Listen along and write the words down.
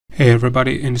Hey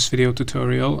everybody, in this video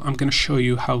tutorial I'm going to show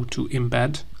you how to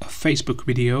embed a Facebook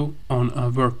video on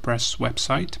a WordPress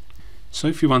website. So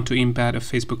if you want to embed a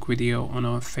Facebook video on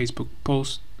a Facebook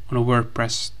post, on a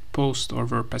WordPress post or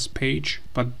WordPress page,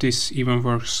 but this even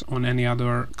works on any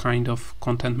other kind of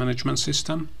content management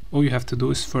system, all you have to do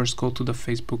is first go to the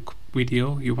Facebook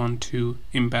video you want to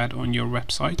embed on your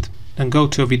website. Then go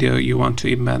to a video you want to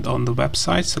embed on the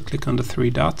website, so click on the three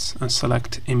dots and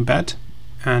select embed.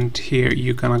 And here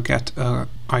you're gonna get a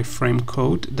iframe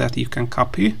code that you can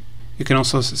copy. You can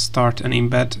also start an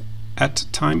embed at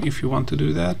time if you want to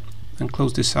do that. And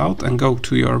close this out and go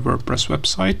to your WordPress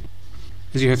website.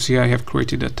 As you have seen, I have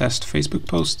created a test Facebook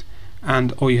post,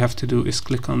 and all you have to do is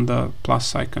click on the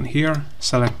plus icon here,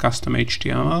 select custom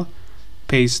HTML,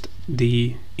 paste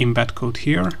the embed code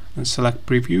here and select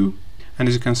preview. And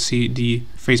as you can see, the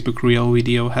Facebook Reel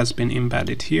video has been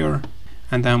embedded here.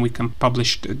 And then we can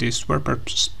publish this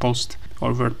WordPress post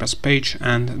or WordPress page,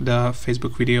 and the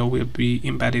Facebook video will be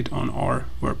embedded on our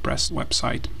WordPress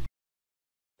website.